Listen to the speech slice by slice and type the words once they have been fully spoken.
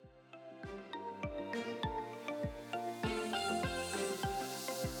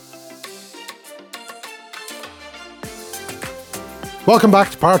Welcome back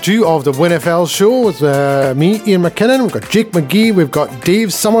to part 2 of the WINFL show with me, Ian McKinnon. We've got Jake McGee, we've got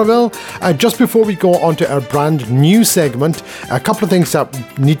Dave Somerville. Just before we go on to our brand new segment, a couple of things that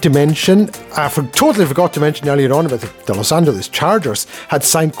we need to mention. I totally forgot to mention earlier on about the Los Angeles Chargers had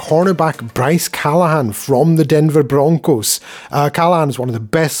signed cornerback Bryce Callahan from the Denver Broncos. Callahan is one of the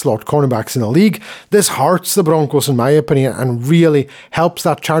best slot cornerbacks in the league. This hurts the Broncos, in my opinion, and really helps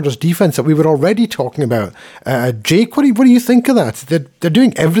that Chargers defense that we were already talking about. Jake, what do you think of that? They're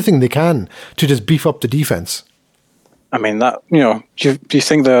doing everything they can to just beef up the defense. I mean, that, do you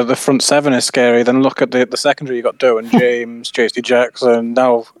think the front seven is scary? Then look at the secondary. You got Derwin James, J.C. Jackson,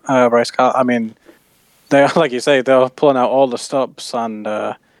 now Bryce Callahan. I mean, they are, like you say, they're pulling out all the stops and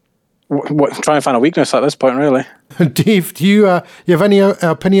trying to find a weakness at this point, really. Dave, do you have any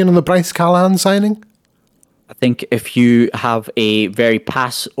opinion on the Bryce Callahan signing? I think if you have a very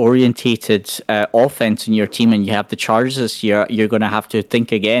pass-orientated offense in your team and you have the Chargers this year, you're going to have to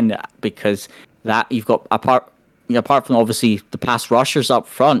think again, because that you've got apart from obviously the pass rushers up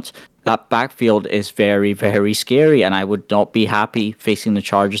front, that backfield is very, very scary, and I would not be happy facing the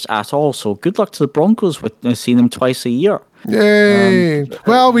Chargers at all. So good luck to the Broncos with seeing them twice a year. Yay!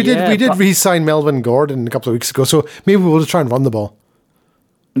 Well, we did re-sign Melvin Gordon a couple of weeks ago, so maybe we'll just try and run the ball.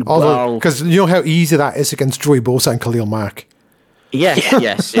 Although, because you know how easy that is against Joey Bosa and Khalil Mack.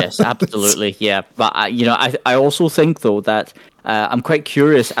 Yes, absolutely, yeah. But I also think though that I'm quite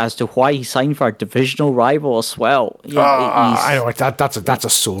curious as to why he signed for a divisional rival as well. I know that's a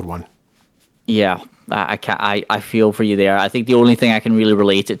sore one. Yeah, I feel for you there. I think the only thing I can really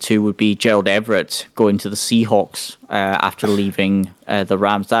relate it to would be Gerald Everett going to the Seahawks after leaving the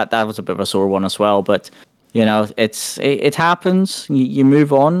Rams. That was a bit of a sore one as well, but. It happens. You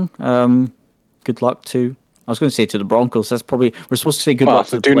move on. Good luck to. I was going to say to the Broncos. That's probably we're supposed to say good luck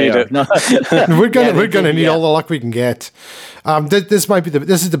to the player. Need it. No. we're gonna need all the luck we can get. This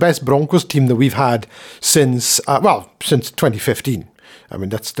is the best Broncos team that we've had since 2015. I mean,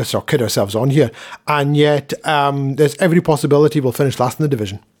 let's not kid ourselves on here. And yet, there's every possibility we'll finish last in the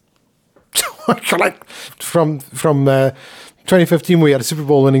division. Like from 2015, we had a Super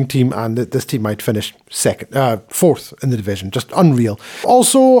Bowl winning team, and this team might finish fourth in the division. Just unreal.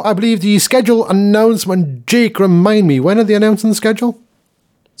 Also, I believe the schedule announcement. Jake, remind me, when are they announcing the schedule?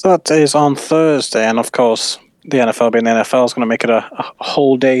 So that is on Thursday, and of course, the NFL being the NFL is going to make it a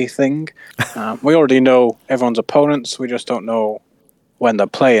whole day thing. We already know everyone's opponents. We just don't know when they're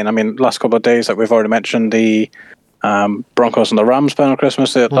playing. I mean, last couple of days that we've already mentioned, the Broncos and the Rams playing on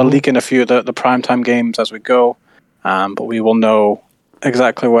Christmas. They're leaking a few of the primetime games as we go. But we will know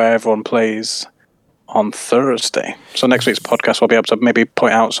exactly where everyone plays on Thursday. So next week's podcast, we'll be able to maybe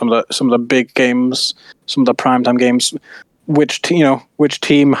point out some of the big games, some of the primetime games. Which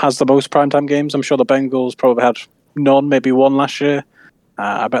team has the most primetime games? I'm sure the Bengals probably had none, maybe one last year.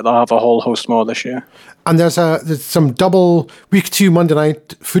 I bet they'll have a whole host more this year. And there's some double week 2 Monday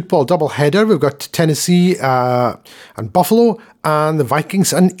night football double header. We've got Tennessee and Buffalo, and the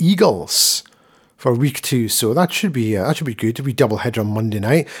Vikings and Eagles for week 2, so that should be good. To be double header on Monday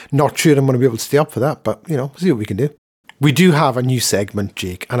night. Not sure I'm going to be able to stay up for that, but we'll see what we can do. We do have a new segment,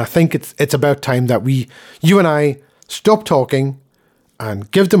 Jake, and I think it's about time that you and I stop talking and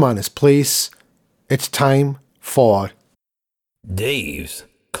give the man his place. It's time for Dave's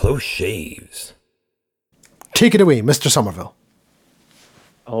Close Shaves. Take it away, Mr. Somerville.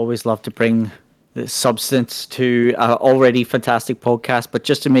 I always love to bring the substance to an already fantastic podcast, but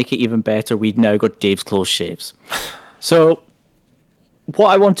just to make it even better, we've now got Dave's Close Shaves. So what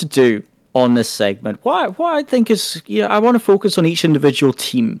I want to do on this segment, what I think is, I want to focus on each individual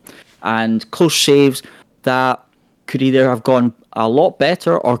team and close shaves that could either have gone a lot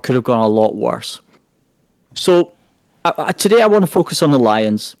better or could have gone a lot worse. So today I want to focus on the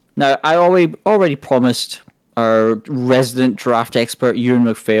Lions. Now, I already promised our resident draft expert, Ewan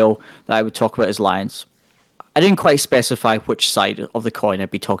McPhail, that I would talk about his Lions. I didn't quite specify which side of the coin I'd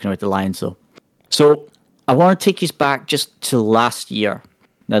be talking about the Lions, though. So I want to take you back just to last year.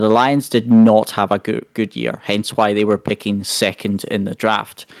 Now, the Lions did not have a good year, hence why they were picking second in the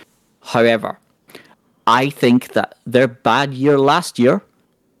draft. However, I think that their bad year last year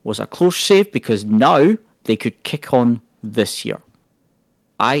was a close shave because now they could kick on this year.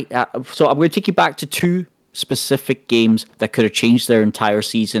 So I'm going to take you back to 2 specific games that could have changed their entire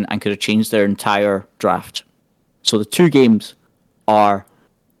season and could have changed their entire draft. So the 2 games are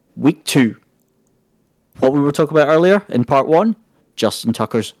week 2. What we were talking about earlier in part 1, Justin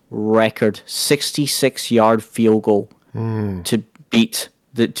Tucker's record 66-yard field goal to beat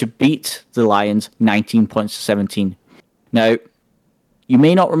the Lions 19 points to 17. Now, you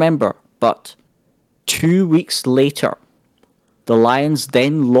may not remember, but 2 weeks later, The Lions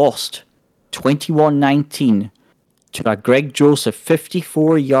then lost 21-19 to a Greg Joseph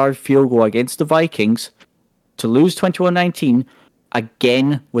 54-yard field goal against the Vikings to lose 21-19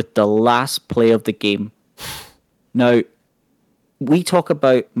 again with the last play of the game. Now, we talk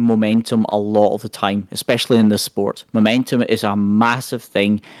about momentum a lot of the time, especially in this sport. Momentum is a massive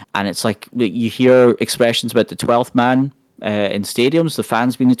thing, and it's like you hear expressions about the 12th man in stadiums, the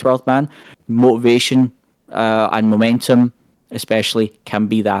fans being the 12th man. Motivation and momentum, especially, can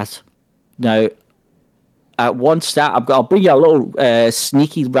be that. Now, one stat, I'll bring you a little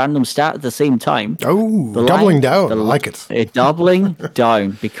sneaky random stat at the same time. Oh, doubling down. I like it. Doubling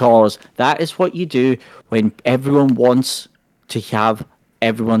down, because that is what you do when everyone wants to have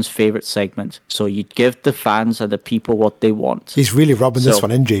everyone's favorite segment. So you give the fans and the people what they want. He's really rubbing this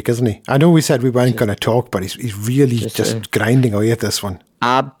one in, Jake, isn't he? I know we said we weren't going to talk, but he's really just grinding away at this one.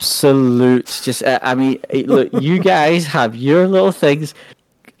 Absolute. Look, you guys have your little things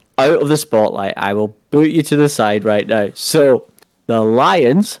out of the spotlight. I will boot you to the side right now. So the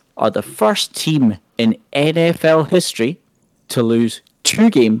Lions are the first team in NFL history to lose 2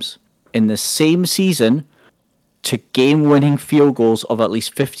 games in the same season to game-winning field goals of at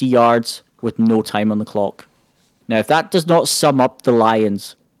least 50 yards with no time on the clock. Now, if that does not sum up the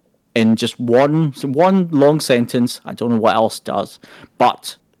Lions in just one long sentence, I don't know what else does.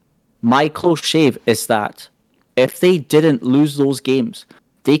 But my close shave is that if they didn't lose those games,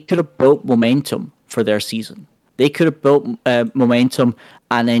 they could have built momentum for their season. They could have built momentum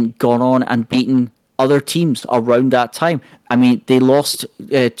and then gone on and beaten other teams around that time. I mean, they lost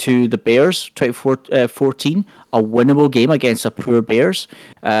to the Bears 24-14, a winnable game against a poor Bears.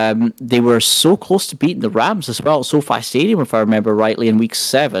 They were so close to beating the Rams as well at SoFi Stadium, if I remember rightly, in Week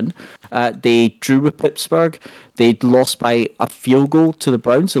 7. They drew with Pittsburgh. They'd lost by a field goal to the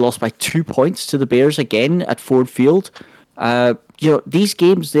Browns. They lost by 2 points to the Bears again at Ford Field. These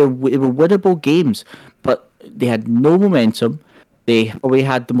games, they were winnable games, but they had no momentum. They probably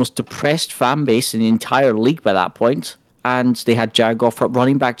had the most depressed fan base in the entire league by that point, and they had Jared Goff at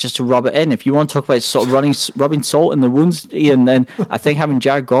running back just to rub it in. If you want to talk about sort of rubbing salt in the wounds, Ian, then I think having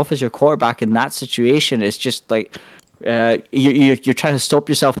Jared Goff as your quarterback in that situation is just like you're trying to stop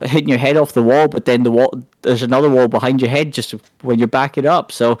yourself hitting your head off the wall, but then there's another wall behind your head just when you're backing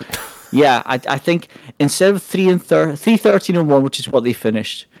up. So, yeah, I think instead of 3-13-1, which is what they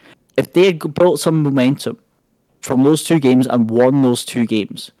finished, if they had built some momentum from those 2 games and won those 2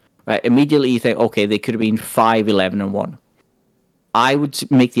 games, right, immediately you think, okay, they could have been 5-11-1. I would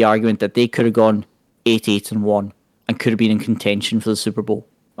make the argument that they could have gone 8-8-1 and could have been in contention for the Super Bowl.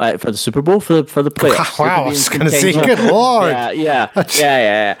 For the playoffs. Wow, I was going to say, good Lord. Yeah.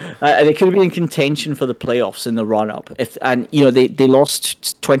 They could have been in contention for the playoffs in the run-up. They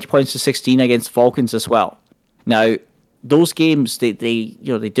lost 20 points to 16 against Falcons as well. Now, those games, they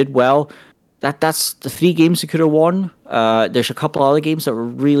did well. That's the 3 games they could have won. There's a couple other games that were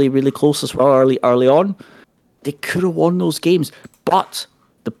really, really close as well early on. They could have won those games. But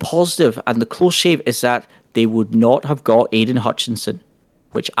the positive and the close shave is that they would not have got Aiden Hutchinson,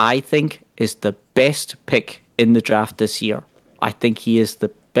 which I think is the best pick in the draft this year. I think he is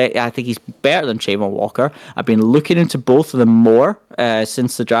I think he's better than Trayvon Walker. I've been looking into both of them more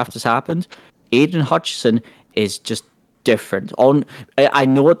since the draft has happened. Aiden Hutchinson is just different. I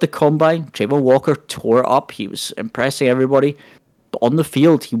know at the combine, Trayvon Walker tore up. He was impressing everybody. But on the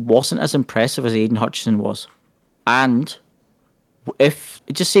field, he wasn't as impressive as Aiden Hutchinson was. And if,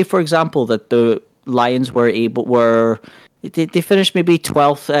 just say, for example, that the Lions they finished maybe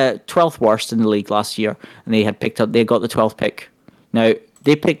 12th worst in the league last year, and they got the 12th pick. Now,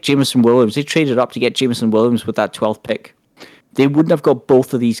 they picked Jameson Williams. They traded up to get Jameson Williams with that 12th pick. They wouldn't have got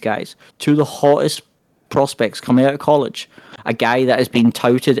both of these guys, 2 of the hottest prospects coming out of college. A guy that has been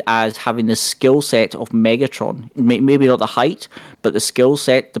touted as having the skill set of Megatron. Maybe not the height, but the skill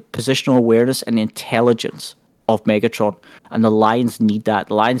set, the positional awareness, and the intelligence of Megatron. And the Lions need that.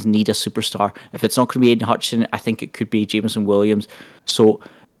 The Lions need a superstar. If it's not going to be Aiden Hutchinson, I think it could be Jameson Williams. So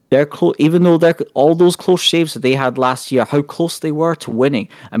they're close, even though they're all those close shaves that they had last year, how close they were to winning.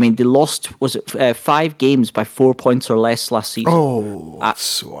 I mean, they lost, 5 games by 4 points or less last season. Oh, that's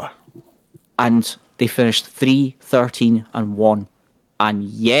sore. And they finished 3-13-1, and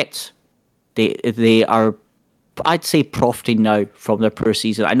yet they are, I'd say, profiting now from their poor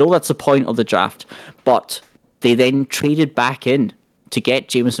season. I know that's the point of the draft, but they then traded back in to get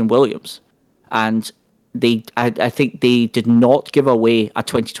Jameson Williams, and I think they did not give away a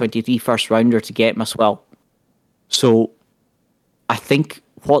 2023 first rounder to get him as well. So I think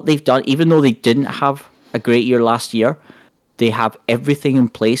what they've done, even though they didn't have a great year last year, they have everything in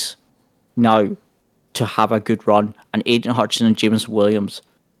place now to have a good run, and Aiden Hutchinson and James Williams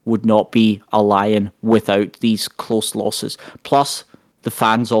would not be a Lion without these close losses. Plus, the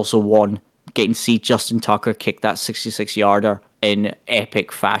fans also won getting to see Justin Tucker kick that 66-yarder in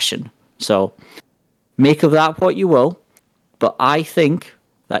epic fashion. So, make of that what you will, but I think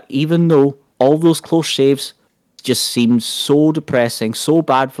that even though all those close shaves just seemed so depressing, so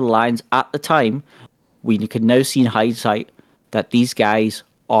bad for the Lions at the time, we can now see in hindsight that these guys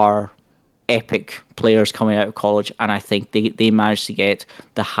are epic players coming out of college, and I think they managed to get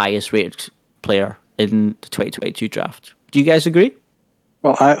the highest rated player in the 2022 draft. Do you guys agree?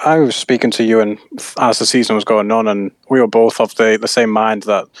 Well, I was speaking to you and as the season was going on, and we were both of the same mind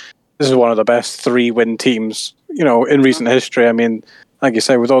that this is one of the best 3-win teams, in recent history. I mean, like you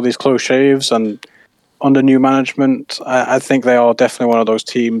say, with all these close shaves and under new management, I think they are definitely one of those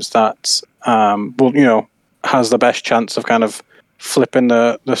teams that will, has the best chance of kind of flipping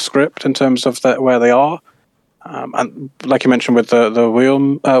the script in terms of where they are. And like you mentioned with the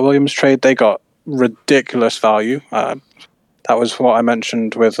Williams trade, they got ridiculous value. That was what I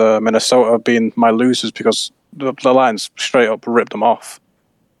mentioned with Minnesota being my losers, because the Lions straight up ripped them off.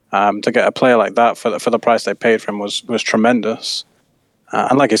 To get a player like that for the price they paid for him was tremendous.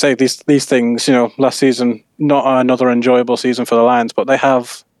 And like you say, these things, last season, not another enjoyable season for the Lions, but they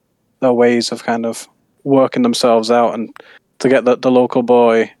have their ways of kind of working themselves out, and to get the local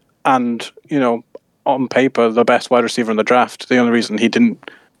boy and, on paper, the best wide receiver in the draft. The only reason he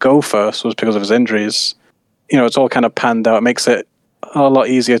didn't go first was because of his injuries. It's all kind of panned out. It makes it a lot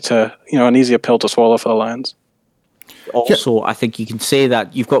easier an easier pill to swallow for the Lions. Also, I think you can say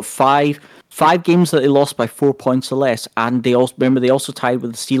that you've got five games that they lost by 4 points or less, and they also tied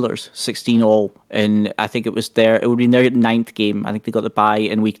with the Steelers 16-all, and I think it would be their 9th game. I think they got the bye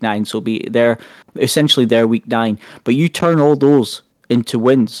in week 9, so it'll be essentially their week 9. But you turn all those into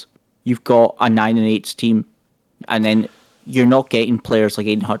wins, you've got a 9-8 team, and then you're not getting players like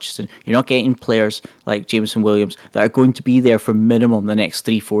Aiden Hutchinson. You're not getting players like Jameson Williams that are going to be there for minimum the next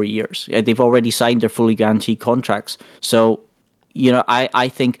 3-4 years. They've already signed their fully guaranteed contracts. So, I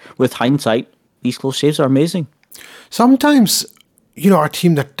think with hindsight, these close shaves are amazing. Sometimes, a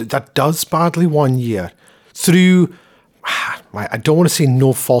team that does badly one year through, I don't want to say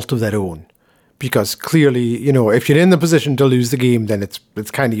no fault of their own, because clearly, if you're in the position to lose the game, then it's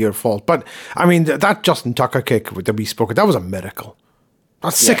kind of your fault. But, I mean, that Justin Tucker kick that we spoke of, that was a miracle. A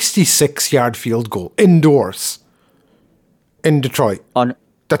 66-yard field goal, indoors, in Detroit.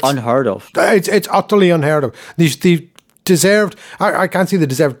 That's unheard of. It's utterly unheard of. They deserved, I can't say they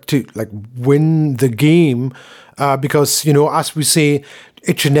deserved to, win the game, because, as we say,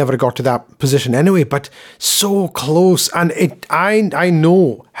 it should never have got to that position anyway, but so close. And I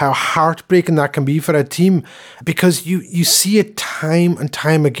know how heartbreaking that can be for a team, because you see it time and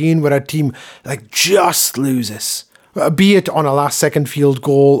time again where a team just loses, be it on a last-second field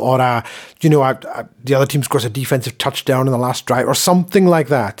goal, or the other team scores a defensive touchdown in the last drive or something like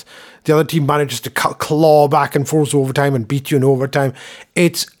that. The other team manages to claw back and force overtime and beat you in overtime.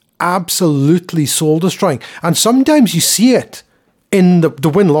 It's absolutely soul-destroying. And sometimes you see it in the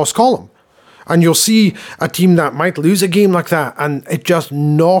win-loss column. And you'll see a team that might lose a game like that, and it just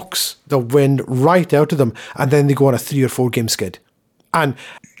knocks the wind right out of them, and then they go on a 3 or 4 game skid. And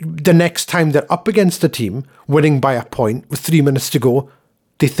the next time they're up against a team winning by a point with 3 minutes to go,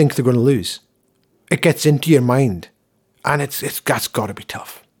 they think they're going to lose. It gets into your mind, and that's got to be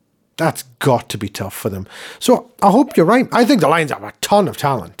tough. That's got to be tough for them. So I hope you're right. I think the Lions have a ton of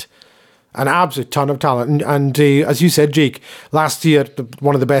talent. An absolute ton of talent. And as you said, Jake, last year,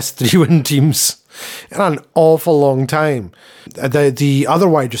 one of the best 3-win teams in an awful long time. The other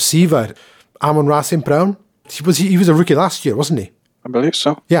wide receiver, Amon-Ra St. Brown, he was a rookie last year, wasn't he? I believe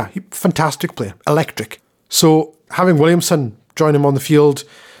so. Yeah, fantastic player. Electric. So having Williamson join him on the field,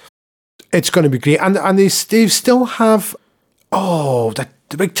 it's going to be great. And they still have,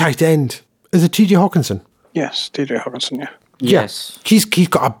 the big tight end. Is it TJ Hawkinson? Yes, TJ Hawkinson, yeah. Yes. He's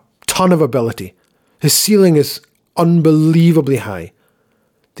got a ton of ability. His ceiling is unbelievably high.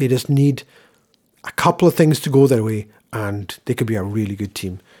 They just need a couple of things to go their way, and they could be a really good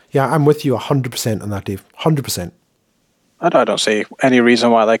team. Yeah, I'm with you 100% on that, Dave. 100%. I don't see any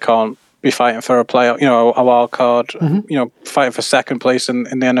reason why they can't be fighting for a playoff, a wild card, fighting for second place in the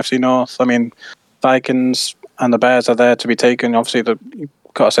NFC North. I mean, Vikings and the Bears are there to be taken. Obviously, you've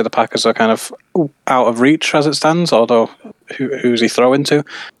got to say the Packers are kind of out of reach as it stands, although who's he throwing to?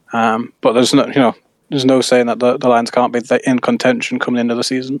 But there's no saying that the Lions can't be in contention coming into the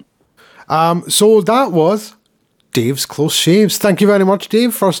season. So that was Dave's close shaves. Thank you very much,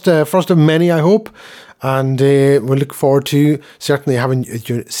 Dave. First of many, I hope. And we look forward to certainly having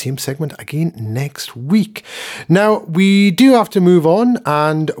your same segment again next week. Now, we do have to move on,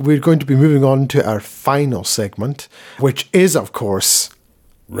 and we're going to be moving on to our final segment, which is, of course,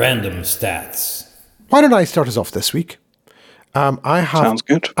 Random Stats. why don't I start us off this week? Sounds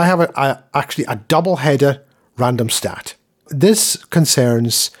good. I have actually a double-header random stat. This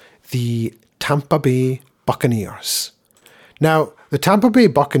concerns the Tampa Bay Buccaneers. Now, the Tampa Bay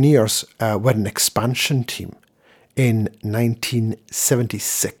Buccaneers were an expansion team in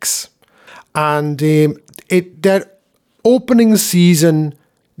 1976. And their opening season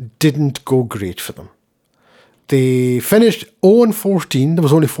didn't go great for them. They finished 0-14. There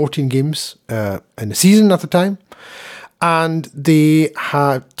was only 14 games in the season at the time. And they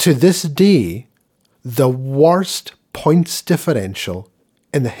had, to this day, the worst points differential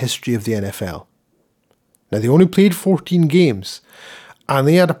in the history of the NFL. Now, they only played 14 games, and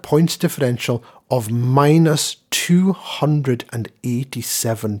they had a points differential of minus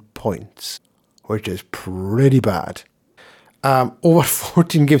 287 points, which is pretty bad. Over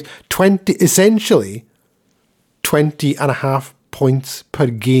 14 games, essentially 20 and a half points per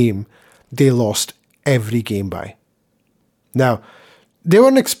game they lost every game by. Now, they were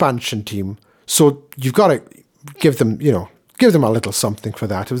an expansion team, so you've got to give them a little something for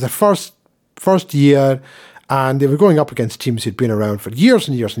that. It was their first year, and they were going up against teams who'd been around for years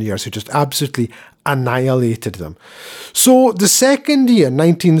and years and years, who just absolutely annihilated them. So the second year,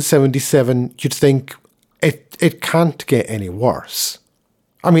 1977, you'd think it can't get any worse.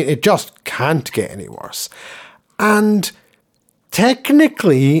 I mean, it just can't get any worse. And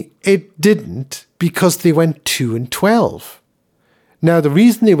technically, it didn't, because they went 2-12. Now, the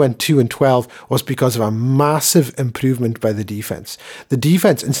reason they went 2-12 was because of a massive improvement by the defense. The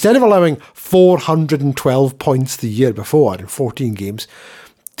defense, instead of allowing 412 points the year before in 14 games,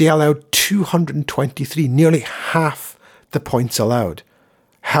 they allowed 223, nearly half the points allowed.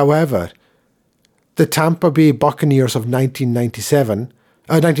 However, the Tampa Bay Buccaneers of 1977,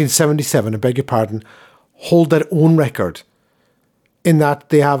 I beg your pardon, hold their own record in that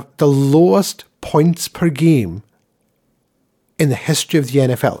they have the lowest points per game in the history of the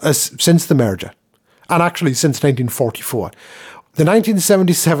NFL since the merger, and actually since 1944. The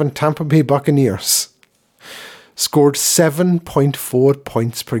 1977 Tampa Bay Buccaneers scored 7.4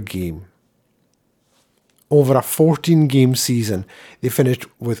 points per game. Over a 14-game season, they finished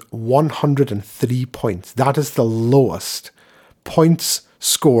with 103 points. That is the lowest points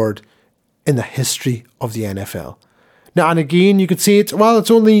scored in the history of the NFL. Now, and again, you could say it's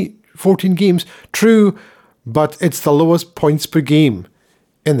only 14 games. True, but it's the lowest points per game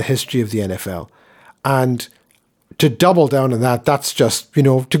in the history of the NFL. And to double down on that, that's just,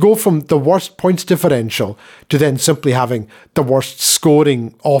 to go from the worst points differential to then simply having the worst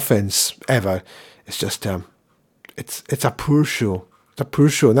scoring offense ever. It's just, it's a poor show. It's a poor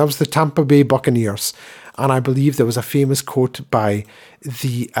show. And that was the Tampa Bay Buccaneers. And I believe there was a famous quote by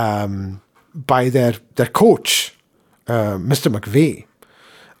their coach, Mr. McVay.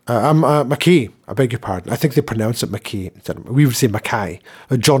 McKay, I beg your pardon. I think they pronounce it McKay. We would say Mackay,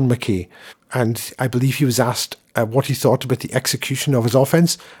 John McKay. And I believe he was asked what he thought about the execution of his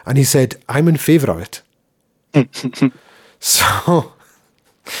offense, and he said, "I'm in favour of it." So,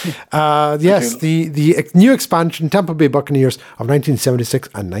 yes, the new expansion, Tampa Bay Buccaneers of 1976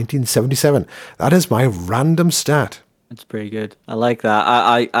 and 1977. That is my random stat. That's pretty good. I like that.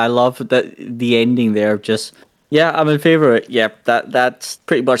 I love that the ending there. Just I'm in favor of it. Yeah, that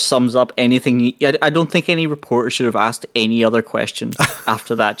pretty much sums up anything. I don't think any reporter should have asked any other questions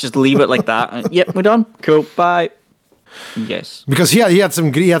after that. Just leave it like that. Yep, we're done. Cool. Bye. Yes, because he had some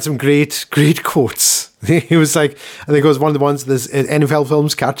great quotes. He was like, I think it was one of the ones this NFL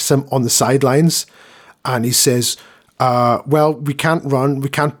films catches him on the sidelines, and he says, "Well, we can't run, we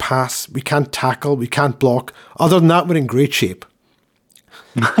can't pass, we can't tackle, we can't block. Other than that, we're in great shape."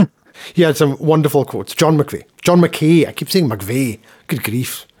 He had some wonderful quotes. John McKay. I keep saying McVay. Good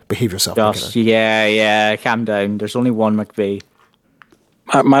grief. Behave yourself. Josh, yeah. Calm down. There's only one McVay.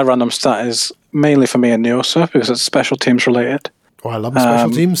 My random stat is mainly for me and Neosa because it's special teams related. Oh, I love the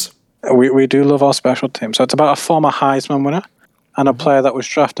special teams. We do love our special teams. So it's about a former Heisman winner and a player that was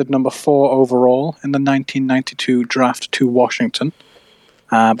drafted number 4 overall in the 1992 draft to Washington.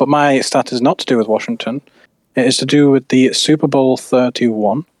 But my stat is not to do with Washington. It is to do with the Super Bowl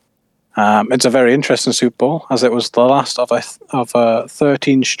 31. It's a very interesting Super Bowl, as it was the last of a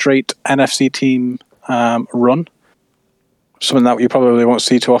 13 straight NFC team run. Something that you probably won't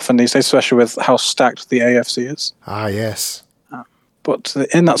see too often these days, especially with how stacked the AFC is. Ah, yes. But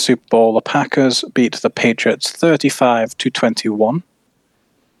in that Super Bowl, the Packers beat the Patriots 35-21.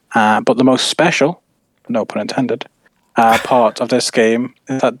 But the most special no pun intended, part of this game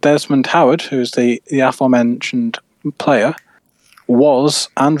is that Desmond Howard, who's the aforementioned player, was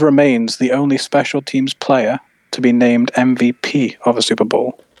and remains the only special teams player to be named MVP of a Super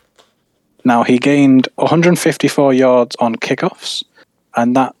Bowl. Now, he gained 154 yards on kickoffs,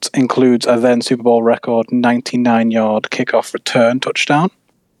 and that includes a then Super Bowl record 99-yard kickoff return touchdown.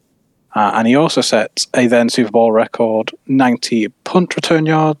 And he also set a then Super Bowl record 90 punt return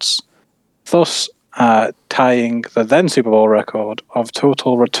yards, thus tying the then Super Bowl record of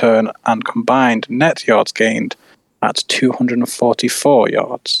total return and combined net yards gained at 244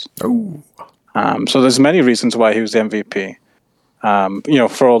 yards. Oh. So there's many reasons why he was the MVP,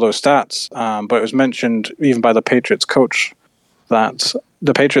 for all those stats. But it was mentioned even by the Patriots coach that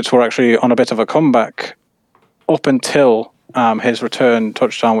the Patriots were actually on a bit of a comeback up until his return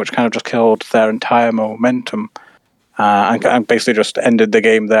touchdown, which kind of just killed their entire momentum and basically just ended the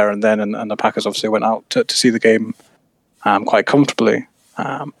game there and then. And the Packers obviously went out to see the game quite comfortably.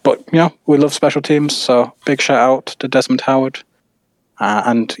 But, we love special teams, so big shout out to Desmond Howard.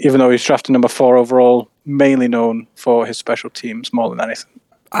 And even though he's drafted number 4 overall, mainly known for his special teams more than anything.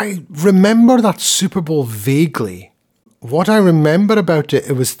 I remember that Super Bowl vaguely. What I remember about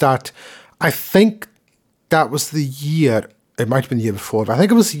it was that I think that was the year, it might have been the year before, but I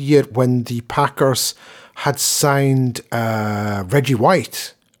think it was the year when the Packers had signed Reggie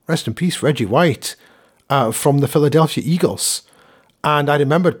White, rest in peace, Reggie White, from the Philadelphia Eagles. And I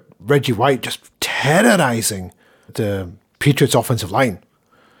remember Reggie White just terrorizing the Patriots offensive line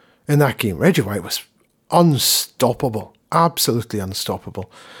in that game. Reggie White was unstoppable, absolutely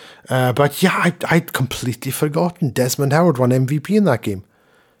unstoppable. But yeah, I'd completely forgotten Desmond Howard won MVP in that game.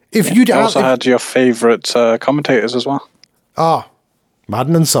 If you'd also had your favourite commentators as well.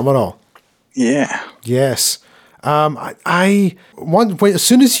 Madden and Summerall. Yeah. Yes. As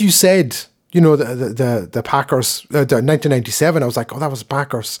soon as you said, the Packers, 1997, I was like, oh, that was the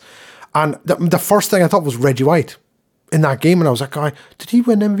Packers. And the first thing I thought was Reggie White in that game. And I was like, oh, did he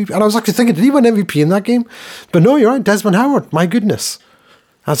win MVP? And I was actually thinking, did he win MVP in that game? But no, you're right, Desmond Howard. My goodness.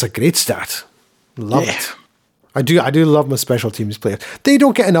 That's a great stat. Love it. I do love my special teams players. They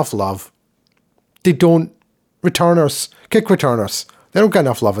don't get enough love. They don't. Kick returners. They don't get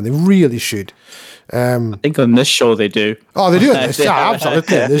enough love, and they really should. I think on this show they do. Oh, they do.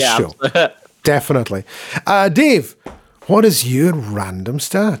 Absolutely. This show. Definitely. Dave, what is your random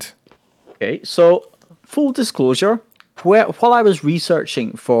stat? Okay, so full disclosure, while I was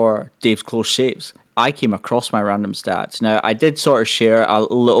researching for Dave's Close Shaves, I came across my random stats. Now, I did sort of share a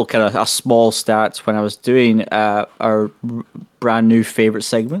little kind of a small stats when I was doing our brand new favorite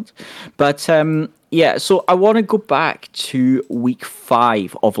segment. But so I want to go back to week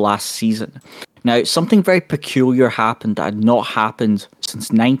 5 of last season. Now, something very peculiar happened that had not happened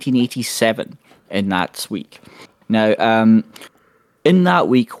since 1987 in that week. Now, in that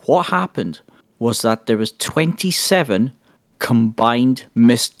week, what happened was that there was 27 combined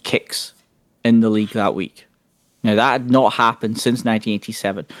missed kicks in the league that week. Now, that had not happened since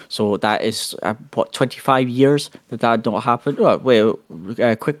 1987. So that is, 25 years that had not happened? Oh,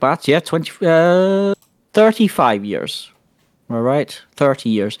 wait, quick maths. Yeah, 35 years. All right, 30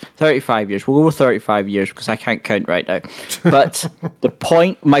 years, 35 years. We'll go with 35 years because I can't count right now. But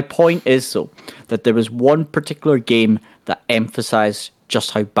my point is, though, that there was one particular game that emphasized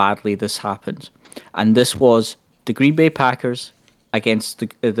just how badly this happened. And this was the Green Bay Packers against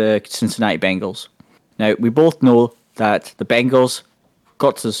the Cincinnati Bengals. Now, we both know that the Bengals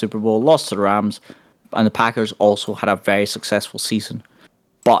got to the Super Bowl, lost to the Rams, and the Packers also had a very successful season.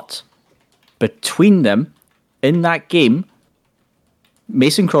 But between them, in that game,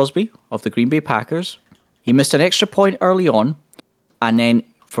 Mason Crosby of the Green Bay Packers, he missed an extra point early on, and then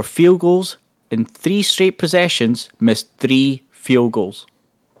for field goals, in 3 straight possessions, missed 3 field goals.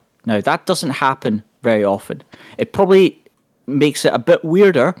 Now, that doesn't happen very often. It probably makes it a bit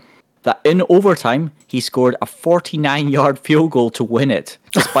weirder that in overtime, he scored a 49-yard field goal to win it,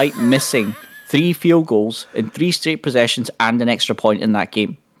 despite missing 3 field goals in 3 straight possessions and an extra point in that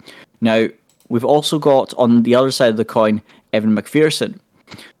game. Now, we've also got, on the other side of the coin, Evan McPherson.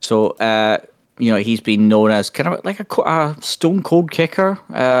 So, he's been known as kind of like a stone-cold kicker.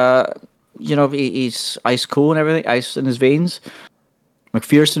 He's ice cold and everything, ice in his veins.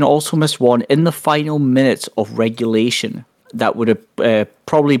 McPherson also missed one in the final minutes of regulation that would have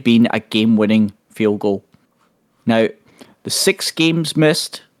probably been a game-winning field goal. Now, the 6 games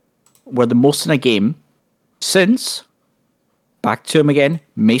missed were the most in a game since, back to him again,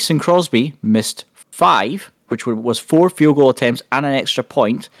 Mason Crosby missed 5, which was 4 field goal attempts and an extra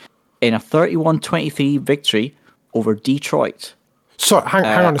point in a 31-23 victory over Detroit. So hang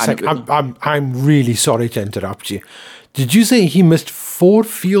on a sec. and I'm really sorry to interrupt you. Did you say he missed 4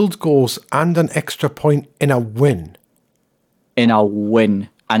 field goals and an extra point in a win? In a win.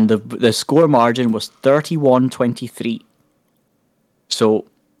 And the score margin was 31-23. So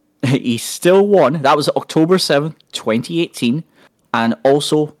he still won. That was October 7th, 2018. And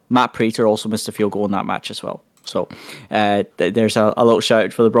also, Matt Prater also missed a field goal in that match as well. So there's a little shout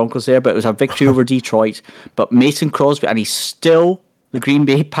out for the Broncos there. But it was a victory over Detroit. But Mason Crosby, and he's still the Green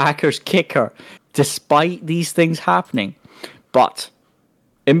Bay Packers kicker, despite these things happening. But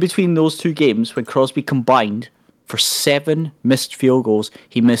in between those two games, when Crosby combined for 7 missed field goals,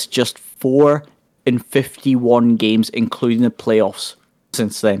 he missed just 4 in 51 games, including the playoffs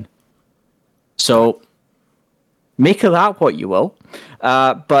since then. So make of that what you will.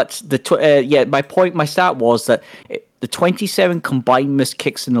 But my stat was that the 27 combined missed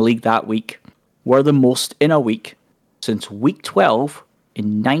kicks in the league that week were the most in a week since week 12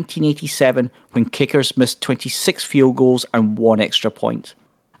 in 1987, when kickers missed 26 field goals and 1 extra point.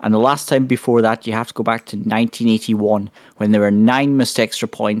 And the last time before that, you have to go back to 1981, when there were 9 missed extra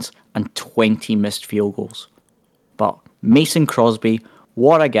points and 20 missed field goals. But Mason Crosby,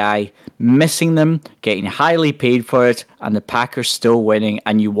 what a guy, missing them, getting highly paid for it, and the Packers still winning.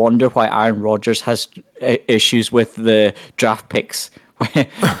 And you wonder why Aaron Rodgers has issues with the draft picks.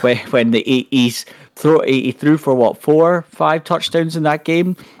 when he threw for what, 4-5 touchdowns in that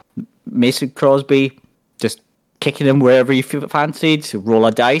game. Mason Crosby just kicking him wherever you fancied. Roll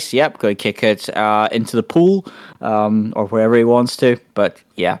a dice. Yep, go kick it into the pool or wherever he wants to. But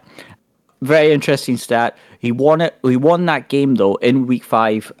yeah, very interesting stat. He won it. He won that game though in week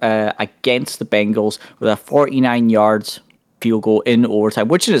 5 against the Bengals with a 49 yards field goal in overtime,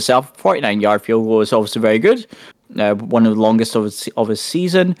 which in itself, 49-yard field goal is obviously very good. One of the longest of his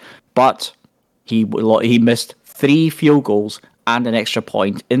season, but he missed 3 field goals and an extra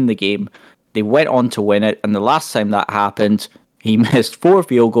point in the game. They went on to win it, and the last time that happened, he missed 4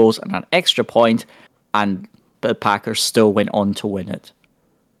 field goals and an extra point, and the Packers still went on to win it.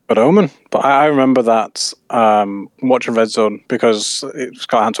 But Omen. But I remember that watching Red Zone, because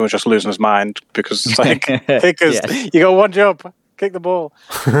Scott Hanson was just losing his mind, because it's like, kickers, yes. You got one job, kick the ball.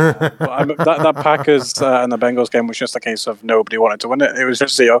 But that Packers and the Bengals game was just a case of nobody wanted to win it. It was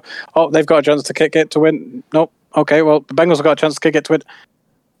just, they've got a chance to kick it to win. Nope. Okay, well, the Bengals have got a chance to kick it to win.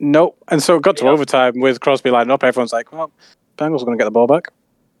 Nope. And so it got to overtime with Crosby lining up. Everyone's like, well, Bengals are going to get the ball back.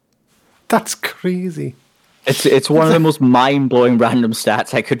 That's crazy. It's one of the most mind-blowing random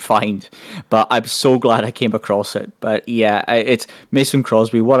stats I could find, but I'm so glad I came across it. But yeah, it's Mason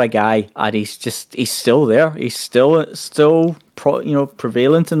Crosby. What a guy. And he's still there. He's still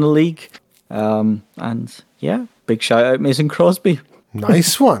prevalent in the league. And yeah, big shout out Mason Crosby.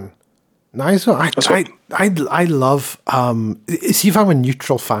 Nice one. I love, see if I'm a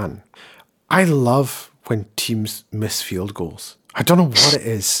neutral fan, I love when teams miss field goals. I don't know what it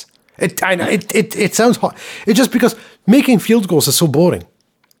is. It sounds hot. It's just because making field goals is so boring.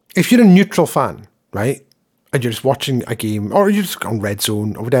 If you're a neutral fan, right, and you're just watching a game, or you're just on Red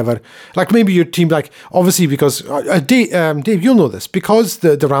Zone or whatever, like maybe your team, like obviously because Dave, you'll know this, because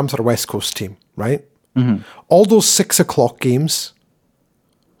the Rams are a West Coast team, right? Mm-hmm. All those 6 o'clock games,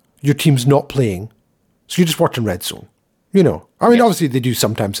 your team's not playing, so you're just watching Red Zone. I mean, yes. Obviously they do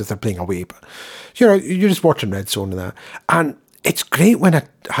sometimes if they're playing away, but you're just watching Red Zone and that, and it's great when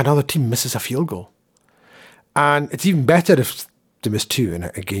another team misses a field goal. And it's even better if they miss 2 in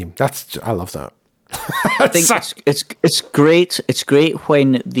a game. I love that. I think it's great. It's great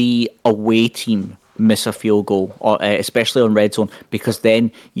when the away team miss a field goal, especially on Red Zone, because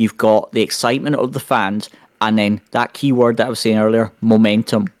then you've got the excitement of the fans, and then that key word that I was saying earlier,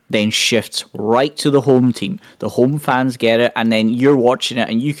 momentum, then shifts right to the home team. The home fans get it, and then you're watching it,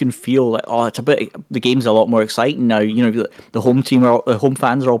 and you can feel like, the game's a lot more exciting now. The home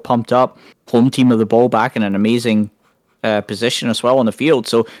fans are all pumped up. Home team have the ball back in an amazing position as well on the field.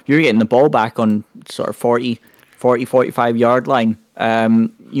 So you're getting the ball back on sort of 45 yard line,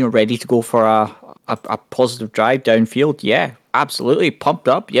 ready to go for a positive drive downfield. Yeah, absolutely pumped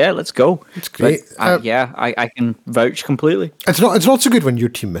up. Yeah, let's go. It's great. But, I can vouch completely. It's not so good when your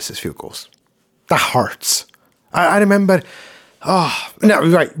team misses field goals. That hurts. I remember. No,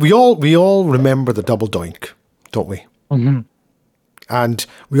 right. We all remember the double doink, don't we? Mm-hmm. And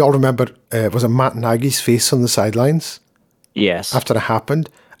we all remember was it Matt Nagy's face on the sidelines? Yes. After it happened,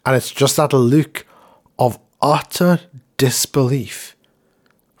 and it's just that look of utter disbelief.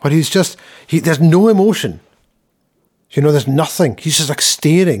 But there's no emotion. There's nothing. He's just like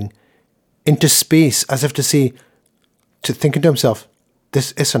staring into space as if thinking to himself,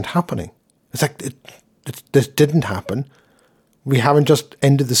 this isn't happening. It's like, this didn't happen. we haven't just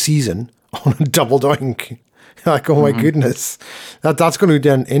ended the season on a double doink. Like, oh my goodness, that's going to be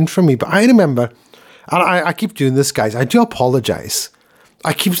an in for me. But I remember, and I keep doing this, guys. I do apologize.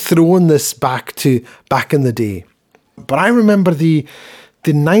 I keep throwing this back in the day. But I remember the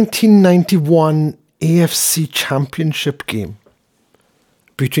 1991 AFC Championship game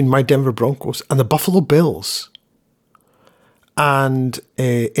between my Denver Broncos and the Buffalo Bills. And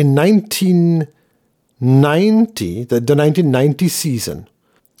in 1990, the 1990 season,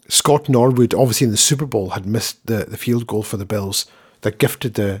 Scott Norwood, obviously in the Super Bowl, had missed the field goal for the Bills that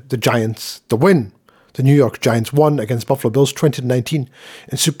gifted the Giants the win. The New York Giants won against Buffalo Bills 2019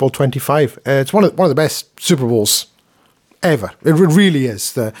 in Super Bowl 25. It's one of the best Super Bowls ever. It really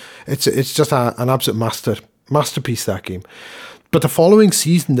is. It's just an absolute masterpiece, that game. But the following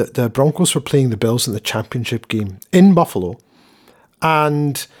season, the Broncos were playing the Bills in the championship game in Buffalo,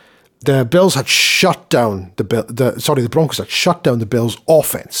 and the Bills had shut down the Broncos had shut down the Bills'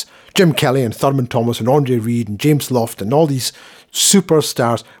 offense. Jim Kelly and Thurman Thomas and Andre Reed and James Lofton and all these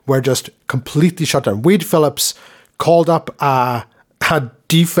superstars were just completely shut down. Wade Phillips called up a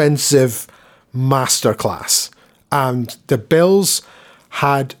defensive masterclass, and the Bills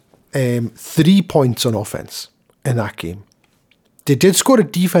had 3 points on offense in that game. They did score a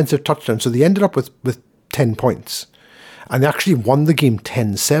defensive touchdown, so they ended up with 10 points. And they actually won the game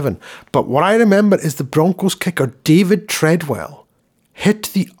 10-7. But what I remember is the Broncos kicker, David Treadwell, hit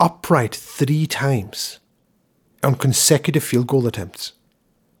the upright 3 times on consecutive field goal attempts.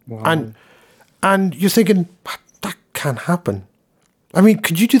 Wow. And you're thinking, that can't happen. I mean,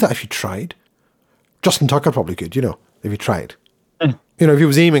 could you do that if you tried? Justin Tucker probably could, if he tried. If he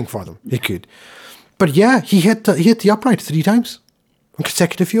was aiming for them, he could. But yeah, he hit the upright 3 times on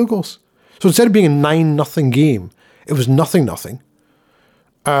consecutive field goals. So instead of being a 9-0 game, it was 0-0.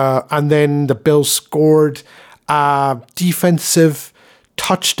 And then the Bills scored a defensive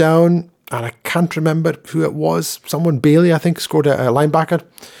touchdown, and I can't remember who it was. Someone, Bailey, I think, scored a linebacker,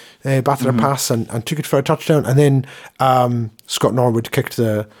 batted a pass and took it for a touchdown. And then Scott Norwood kicked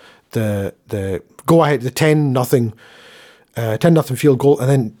the go-ahead, the 10-0 field goal. And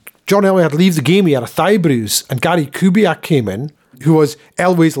then John Elway had to leave the game. He had a thigh bruise. And Gary Kubiak came in, who was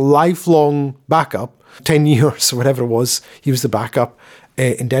Elway's lifelong backup. 10 years or whatever it was, he was the backup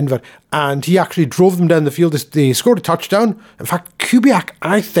in Denver, and he actually drove them down the field. They scored a touchdown. In fact, Kubiak,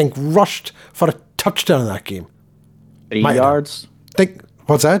 I think, rushed for a touchdown in that game. 3 yards.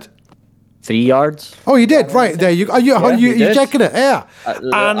 What's that? 3 yards. Oh, you did, right there. You're checking it, yeah.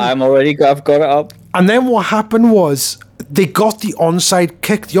 I've got it up. And then what happened was they got the onside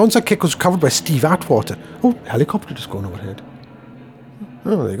kick. The onside kick was covered by Steve Atwater. Oh, helicopter just going overhead.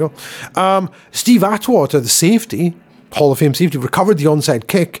 Oh, there you go. Steve Atwater, the safety, Hall of Fame safety, recovered the onside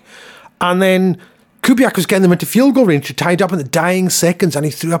kick, and then Kubiak was getting them into field goal range. He tied up in the dying seconds, and he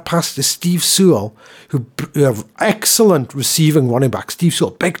threw a pass to Steve Sewell, who excellent receiving running back. Steve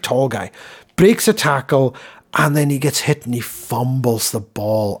Sewell, big tall guy, breaks a tackle, and then he gets hit and he fumbles the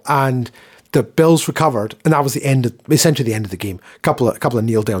ball, and the Bills recovered, and that was essentially the end of the game. A couple of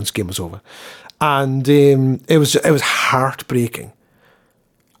kneel downs, game was over, and it was heartbreaking.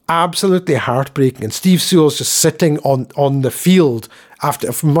 Absolutely heartbreaking. And Steve Sewell's just sitting on the field after,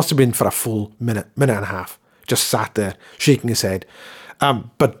 it must have been for a full minute and a half, just sat there shaking his head.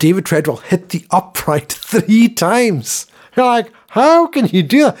 But David Treadwell hit the upright 3 times. You're like, how can you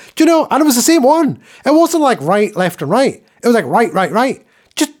do that? Do you know? And it was the same one. It wasn't like right, left, and right. It was like right.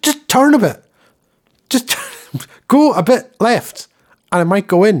 Just turn a bit. Just go a bit left, and it might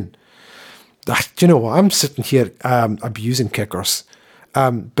go in. Do you know what? I'm sitting here abusing kickers.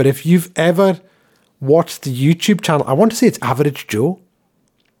 But if you've ever watched the YouTube channel, I want to say it's Average Joe,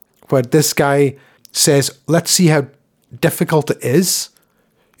 where this guy says, let's see how difficult it is.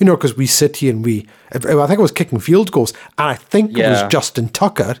 Because we sit here and I think it was kicking field goals, and I think it was Justin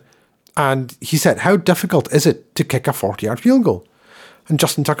Tucker, and he said, how difficult is it to kick a 40-yard field goal? And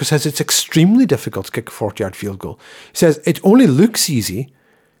Justin Tucker says it's extremely difficult to kick a 40-yard field goal. He says it only looks easy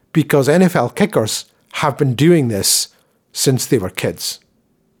because NFL kickers have been doing this since they were kids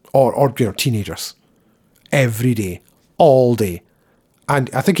or teenagers, every day, all day. And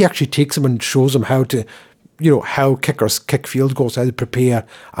I think he actually takes them and shows them how to, how kickers kick field goals, how they prepare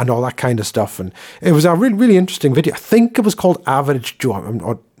and all that kind of stuff. And it was a really, really interesting video. I think it was called Average Joe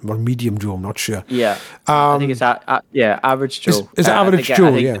or Medium Joe, I'm not sure. Yeah. I think it's Average Joe. Is it Average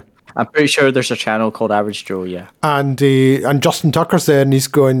Joe? Yeah. I'm pretty sure there's a channel called Average Joe, yeah. And Justin Tucker's there and he's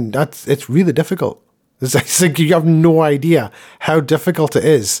going, it's really difficult. It's like you have no idea how difficult it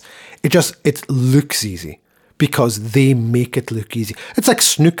is. It looks easy because they make it look easy. It's like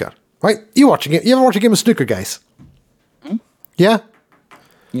snooker, right? You ever watch a game of snooker, guys? You Yeah.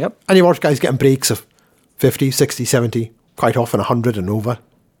 Yep. And you watch guys getting breaks of 50, 60, 70, quite often 100 and over.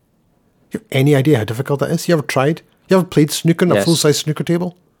 You have any idea how difficult that is? You ever tried? You ever played snooker on a Yes. full-size snooker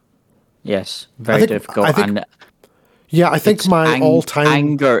table? Very difficult. I think it's my all-time...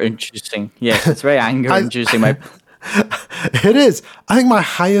 anger-inducing. Yes, it's very anger-inducing. It is. I think my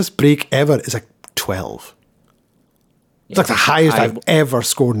highest break ever is like 12. It's like the highest I've ever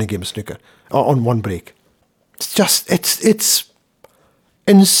scored in a game of snooker on one break. It's just, it's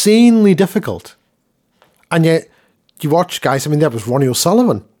insanely difficult. And yet, you watch guys, I mean, there was Ronnie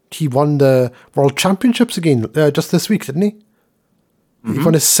O'Sullivan. He won the World Championships again just this week, didn't he? Mm-hmm. He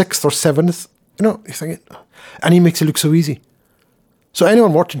won his 6th or 7th. You know, you're thinking, and he makes it look so easy. So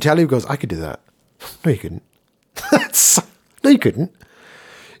anyone watching telly goes, I could do that. No, you couldn't. No, you couldn't.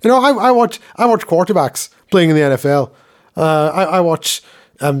 You know, I watch quarterbacks playing in the NFL. I watch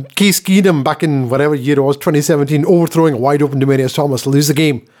Case Keenum back in whatever year it was, 2017, overthrowing a wide open Demarius Thomas to lose the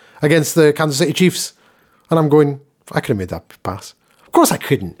game against the Kansas City Chiefs. And I'm going, I could have made that pass. Of course I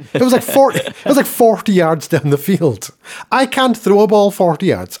couldn't. It was like 40. It was like 40 yards down the field. I can't throw a ball 40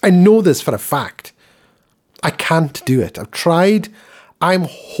 yards. I know this for a fact. I can't do it. I've tried. I'm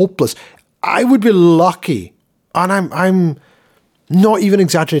hopeless. I would be lucky, and I'm not even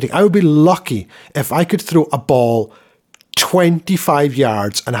exaggerating. I would be lucky if I could throw a ball 25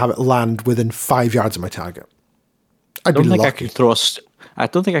 yards and have it land within 5 yards of my target. I don't think I could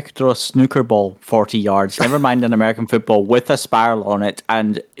throw a snooker ball 40 yards. Never mind an American football with a spiral on it,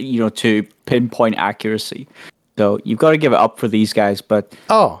 and to pinpoint accuracy. So you've got to give it up for these guys. But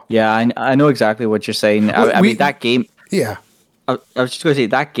yeah, I know exactly what you're saying. I mean that game. Yeah, I was just going to say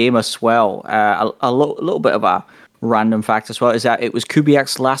that game as well. A little bit of a random fact as well is that it was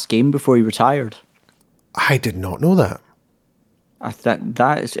Kubiak's last game before he retired. I did not know that.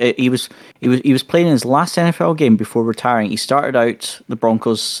 He was playing his last NFL game before retiring. He started out the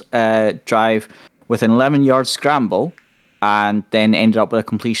Broncos drive with an 11-yard scramble, and then ended up with a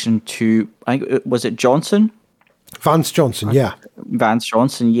completion to, I think, was it Johnson? Vance Johnson, yeah. Vance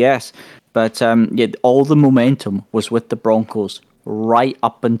Johnson, yes. But all the momentum was with the Broncos right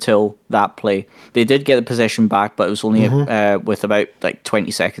up until that play. They did get the possession back, but it was only with about 20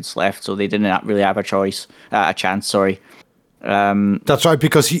 seconds left, so they didn't really have a chance. Sorry. That's right,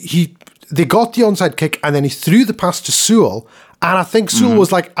 because they got the onside kick and then he threw the pass to Sewell, and I think Sewell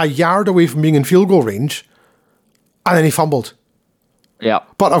was like a yard away from being in field goal range, and then he fumbled. Yeah.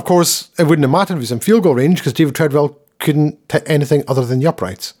 But of course, it wouldn't have mattered if he was in field goal range because David Treadwell couldn't hit anything other than the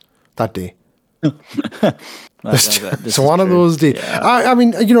uprights that day. It's one of those days. Yeah. I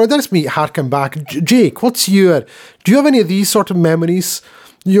mean, that's me harking back. Jake, do you have any of these sort of memories?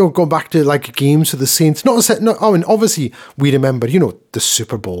 Going back to games with the Saints. Obviously we remember, the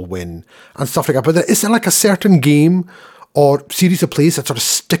Super Bowl win and stuff like that. But is there a certain game or series of plays that sort of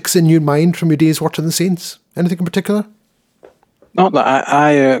sticks in your mind from your days watching the Saints? Anything in particular? Not that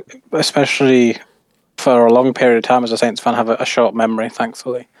I especially for a long period of time as a Saints fan, have a short memory,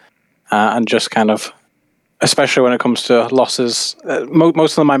 thankfully, and just kind of, especially when it comes to losses.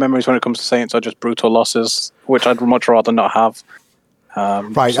 Most of my memories when it comes to Saints are just brutal losses, which I'd much rather not have.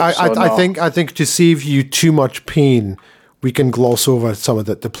 Right. I think to save you too much pain, we can gloss over some of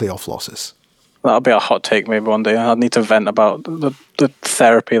the playoff losses. That'll be a hot take maybe one day. I'll need to vent about the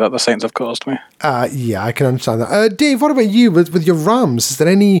therapy that the Saints have caused me. Yeah, I can understand that. Dave, what about you with your Rams? Is there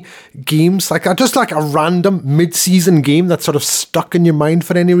any games just like a random mid-season game that's sort of stuck in your mind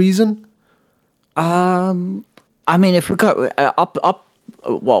for any reason? I mean, if we got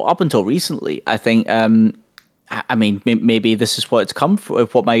up until recently, I think. I mean, maybe this is what it's come from.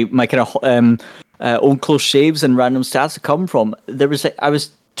 What my kind of own close shaves and random stats have come from. I was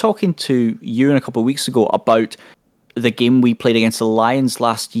talking to you a couple of weeks ago about the game we played against the Lions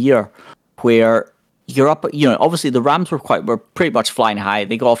last year, where you're up. Obviously the Rams were pretty much flying high.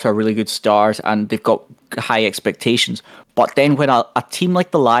 They got off to a really good start, and they've got high expectations. But then when a team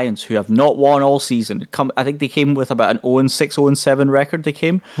like the Lions, who have not won all season, I think they came with about an 0-6, 0-7 record. They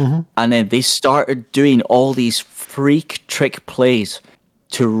came, and then they started doing all these freak trick plays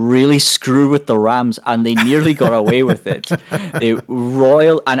to really screw with the Rams, and they nearly got away with it. They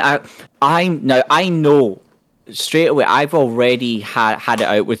I know straight away. I've already had it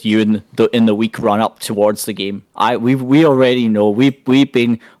out with you in the week run up towards the game. We already know we've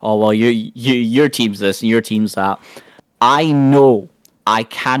been your team's this and your team's that. I know I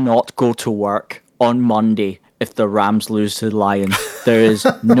cannot go to work on Monday if the Rams lose to the Lions. There is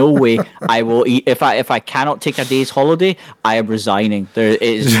no way I will eat. If I cannot take a day's holiday, I am resigning. It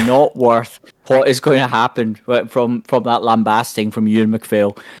is not worth what is going to happen from that lambasting from Ewan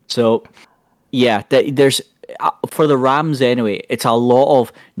McPhail. So yeah, there's for the Rams anyway, it's a lot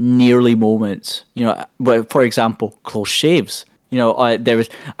of nearly moments. For example, close shaves. There was.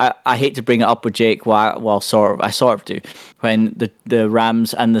 I hate to bring it up with Jake. Well, I sort of do. When the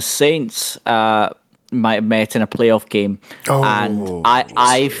Rams and the Saints might have met in a playoff game, and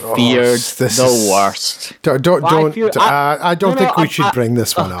I feared the worst. I don't think we should bring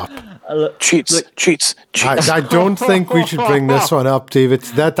this one up. Cheats. I don't think we should bring this one up, David.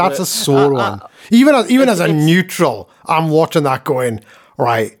 That's a sore one. Even as a neutral, I'm watching that going,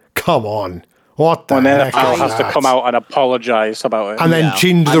 right, come on. What the heck NFL is has that? to come out and apologise about it. And then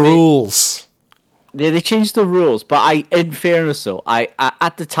change the rules. They changed the rules, but in fairness though, I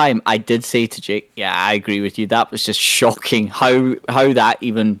at the time I did say to Jake, yeah, I agree with you. That was just shocking. How that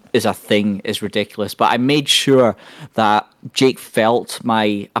even is a thing is ridiculous. But I made sure that Jake felt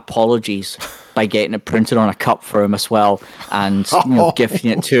my apologies by getting it printed on a cup for him as well, and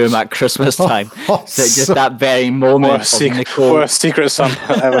gifting it to him at Christmas time. So just that very moment of Nicole. Worst Secret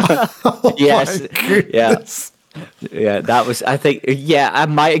Santa ever. Yes, yeah, that was. I think. Yeah, I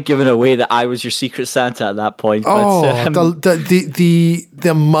might have given away that I was your Secret Santa at that point. The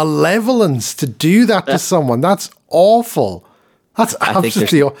malevolence to do that to someone—that's awful. That's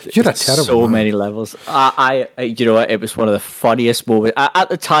absolutely. You're a terrible. So man. many levels. It was one of the funniest moments. At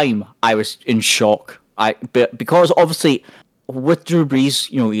the time, I was in shock. Because obviously with Drew Brees,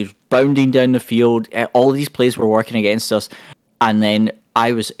 he was bounding down the field. All these plays were working against us, and then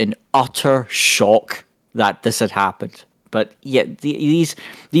I was in utter shock that this had happened. But yeah, these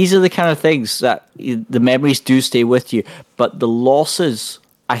are the kind of things that the memories do stay with you. But the losses,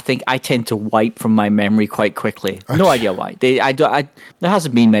 I think I tend to wipe from my memory quite quickly. No idea why. There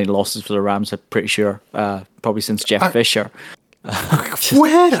hasn't been many losses for the Rams, I'm pretty sure, probably since Jeff Fisher.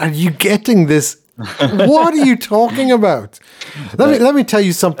 Where are you getting this? What are you talking about? Let me tell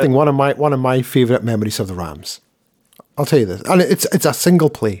you something. One of my favorite memories of the Rams. I'll tell you this, and it's a single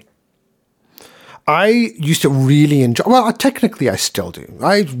play. I used to really enjoy. Well, technically, I still do.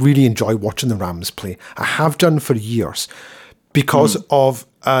 I really enjoy watching the Rams play. I have done for years because of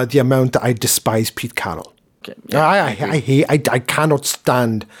the amount that I despise Pete Carroll. Okay. Yeah, I cannot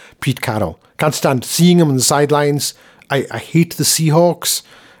stand Pete Carroll. Can't stand seeing him on the sidelines. I hate the Seahawks.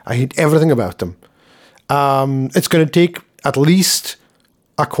 I hate everything about them. It's going to take at least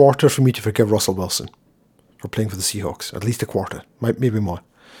a quarter for me to forgive Russell Wilson for playing for the Seahawks. At least a quarter, maybe more.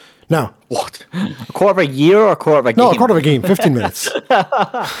 Now, what? A quarter of a year or a quarter of a game? No, a quarter of a game, 15 minutes.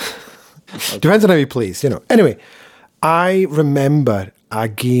 Depends on how he plays, Anyway, I remember a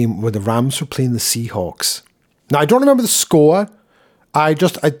game where the Rams were playing the Seahawks. Now, I don't remember the score. I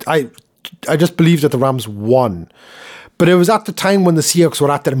just believe that the Rams won. But it was at the time when the Seahawks were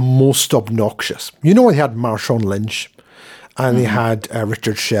at their most obnoxious. They had Marshawn Lynch and they had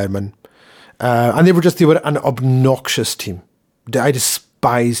Richard Sherman. And they were an obnoxious team. I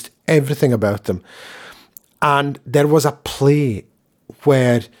despised everything about them. And there was a play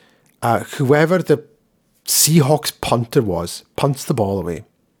where whoever the Seahawks punter was punts the ball away.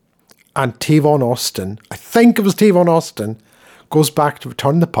 And Tavon Austin, I think it was Tavon Austin, goes back to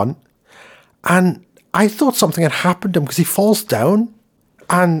return the punt. And I thought something had happened to him because he falls down.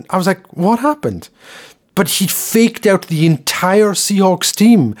 And I was like, what happened? But he faked out the entire Seahawks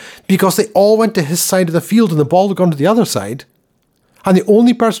team because they all went to his side of the field and the ball had gone to the other side. And the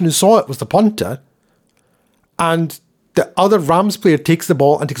only person who saw it was the punter. And the other Rams player takes the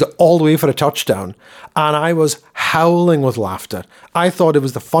ball and takes it all the way for a touchdown. And I was howling with laughter. I thought it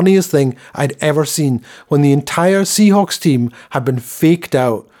was the funniest thing I'd ever seen when the entire Seahawks team had been faked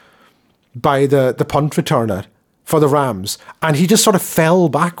out by the punt returner for the Rams. And he just sort of fell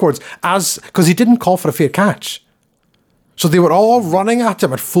backwards because he didn't call for a fair catch. So they were all running at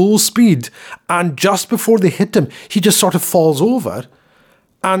him at full speed. And just before they hit him, he just sort of falls over.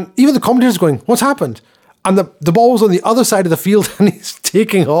 And even the commentators going, what's happened? And the ball was on the other side of the field and he's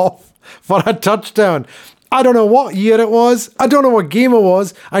taking off for a touchdown. I don't know what year it was. I don't know what game it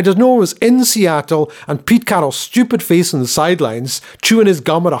was. I just know it was in Seattle and Pete Carroll's stupid face on the sidelines, chewing his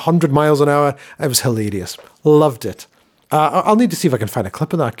gum at 100 miles an hour. It was hilarious. Loved it. I'll need to see if I can find a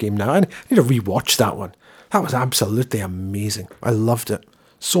clip of that game now. I need to rewatch that one. That was absolutely amazing. I loved it.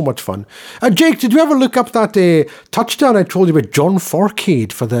 So much fun. Jake, did you ever look up that touchdown I told you about John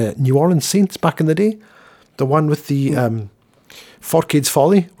Forcade for the New Orleans Saints back in the day? The one with the Forcade's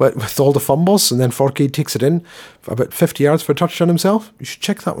Folly, with all the fumbles, and then Forcade takes it in for about 50 yards for a touchdown himself. You should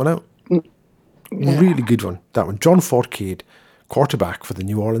check that one out. Yeah. Really good one, that one. John Forcade, quarterback for the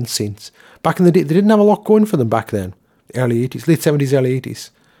New Orleans Saints. Back in the day, they didn't have a lot going for them back then. Early 80s, late 70s, early 80s.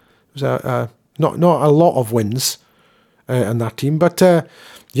 It was not a lot of wins on that team, but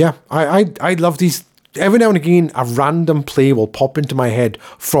yeah, I love these every now and again, a random play will pop into my head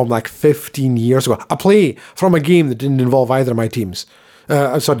from like 15 years ago. A play from a game that didn't involve either of my teams.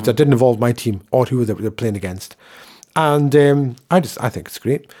 That didn't involve my team or who they were playing against. And I think it's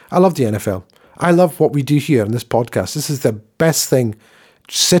great. I love the NFL. I love what we do here in this podcast. This is the best thing.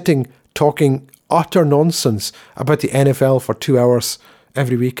 Sitting, talking utter nonsense about the NFL for 2 hours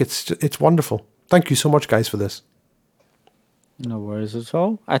every week. It's wonderful. Thank you so much, guys, for this. No worries at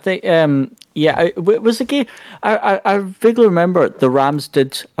all. I think, it was a game. I vaguely remember the Rams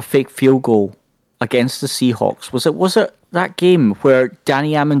did a fake field goal against the Seahawks. Was it that game where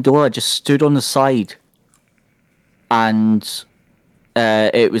Danny Amendola just stood on the side and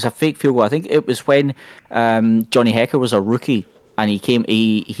it was a fake field goal? I think it was when Johnny Hecker was a rookie and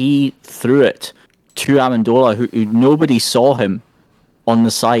he threw it to Amendola, who nobody saw him on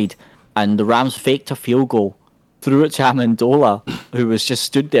the side, and the Rams faked a field goal, threw it to Amendola, who was just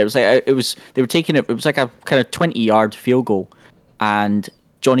stood there. They were taking it. It was like a kind of 20-yard field goal, and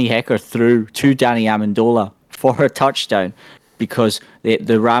Johnny Hecker threw to Danny Amendola for a touchdown because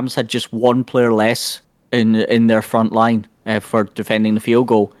the Rams had just one player less in their front line for defending the field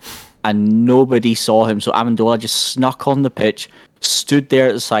goal, and nobody saw him. So Amendola just snuck on the pitch, stood there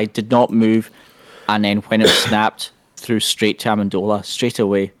at the side, did not move, and then when it snapped, threw straight to Amendola straight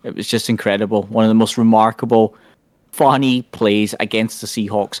away. It was just incredible. One of the most remarkable, funny plays against the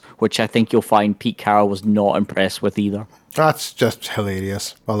Seahawks, which I think you'll find Pete Carroll was not impressed with either. That's just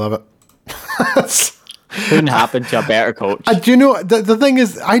hilarious. I love it. Couldn't happen to a better coach. Do you know, the thing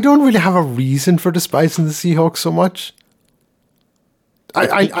is, I don't really have a reason for despising the Seahawks so much.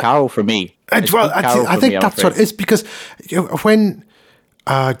 Pete Carroll for me. I think that's what it is, because when...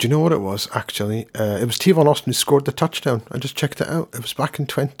 do you know what it was, actually? It was Tavon Austin who scored the touchdown. I just checked it out. It was back in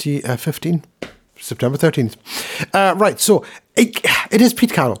 2015, September 13th. Right, so it is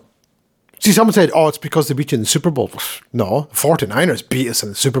Pete Carroll. See, someone said, it's because they beat you in the Super Bowl. No, 49ers beat us in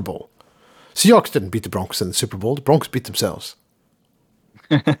the Super Bowl. Seahawks didn't beat the Broncos in the Super Bowl. The Broncos beat themselves.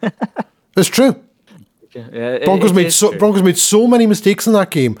 It's true. Yeah, Broncos made so many mistakes in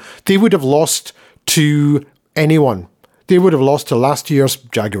that game. They would have lost to anyone. They would have lost to last year's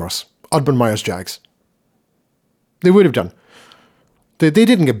Jaguars, Urban Meyer's Jags. They would have done. They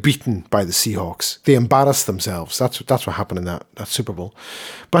didn't get beaten by the Seahawks. They embarrassed themselves. That's what happened in that Super Bowl.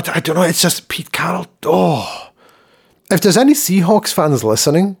 But I don't know. It's just Pete Carroll. If there's any Seahawks fans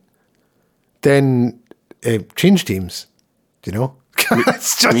listening, then change teams. You know,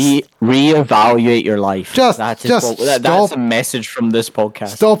 it's just reevaluate your life. That's a message from this podcast.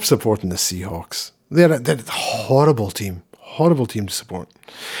 Stop supporting the Seahawks. They're a horrible team. Horrible team to support.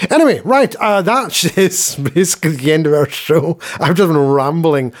 Anyway, right, that is basically the end of our show. I've just been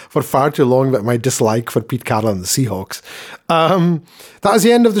rambling for far too long about my dislike for Pete Carroll and the Seahawks. That is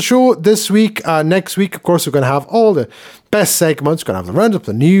the end of the show this week. Next week, of course, we're going to have all the best segments. We're going to have the roundup of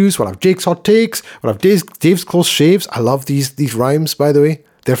the news. We'll have Jake's hot takes. We'll have Dave's close shaves. I love these rhymes, by the way.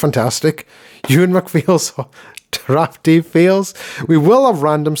 They're fantastic. Ewan McPhail's Draft Dave fails. We will have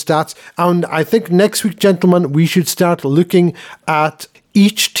random stats, and I think next week, gentlemen, we should start looking at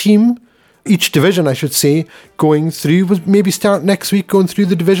each team, each division, I should say, going through. We'll maybe start next week going through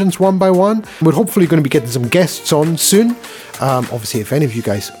the divisions one by one. We're hopefully going to be getting some guests on soon. Obviously, if any of you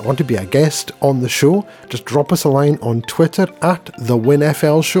guys want to be a guest on the show, just drop us a line on Twitter at the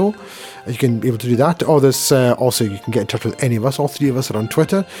WINFL Show. You can be able to do that. Or there's also, you can get in touch with any of us. All three of us are on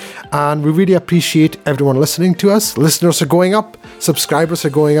Twitter. And we really appreciate everyone listening to us. Listeners are going up. Subscribers are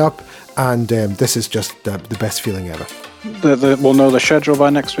going up. And this is just the best feeling ever. We'll know the schedule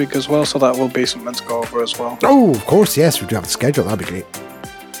by next week as well, so that will be something to go over as well. Oh, of course, yes. We do have the schedule. That'd be great.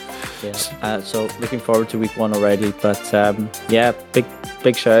 Yeah. So looking forward to week one already. But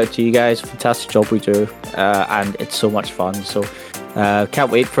big shout out to you guys. Fantastic job we do. And it's so much fun. So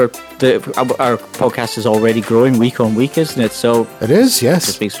can't wait for our podcast is already growing week on week, isn't it? So it is, yes.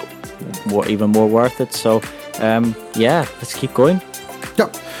 It just makes even more worth it. So let's keep going.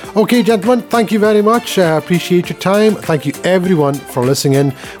 Yep. Okay, gentlemen, thank you very much. Appreciate your time. Thank you, everyone, for listening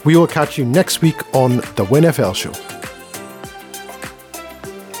in. We will catch you next week on the WINFL Show.